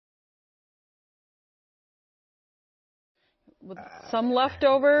with some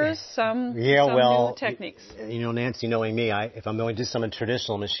leftovers, some new techniques. You know, Nancy, knowing me, if I'm going to do some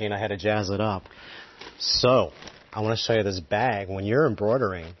traditional machine, I had to jazz it up. So I want to show you this bag. When you're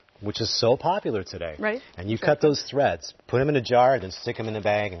embroidering, which is so popular today, right? And you cut those threads, put them in a jar, then stick them in the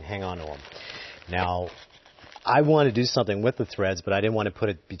bag and hang on to them. Now, I want to do something with the threads, but I didn't want to put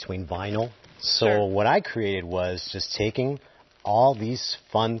it between vinyl. So what I created was just taking all these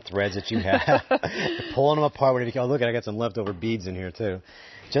fun threads that you have, pulling them apart. Whatever you can. Oh, look, I got some leftover beads in here, too.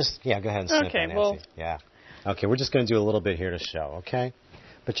 Just, go ahead and snip that, Nancy. Yeah. Okay, we're just going to do a little bit here to show, okay?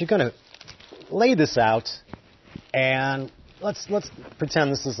 But you're going to lay this out, and let's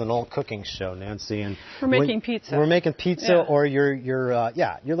pretend this is an old cooking show, Nancy. And we're making pizza. We're making pizza, or you're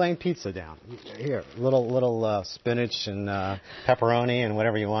laying pizza down. Here, little spinach and pepperoni and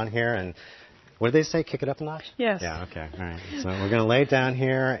whatever you want here, and what did they say? Kick it up a notch? Yes. Yeah, okay. All right. So we're going to lay it down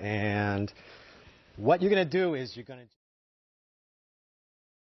here, and what you're going to do is you're going to...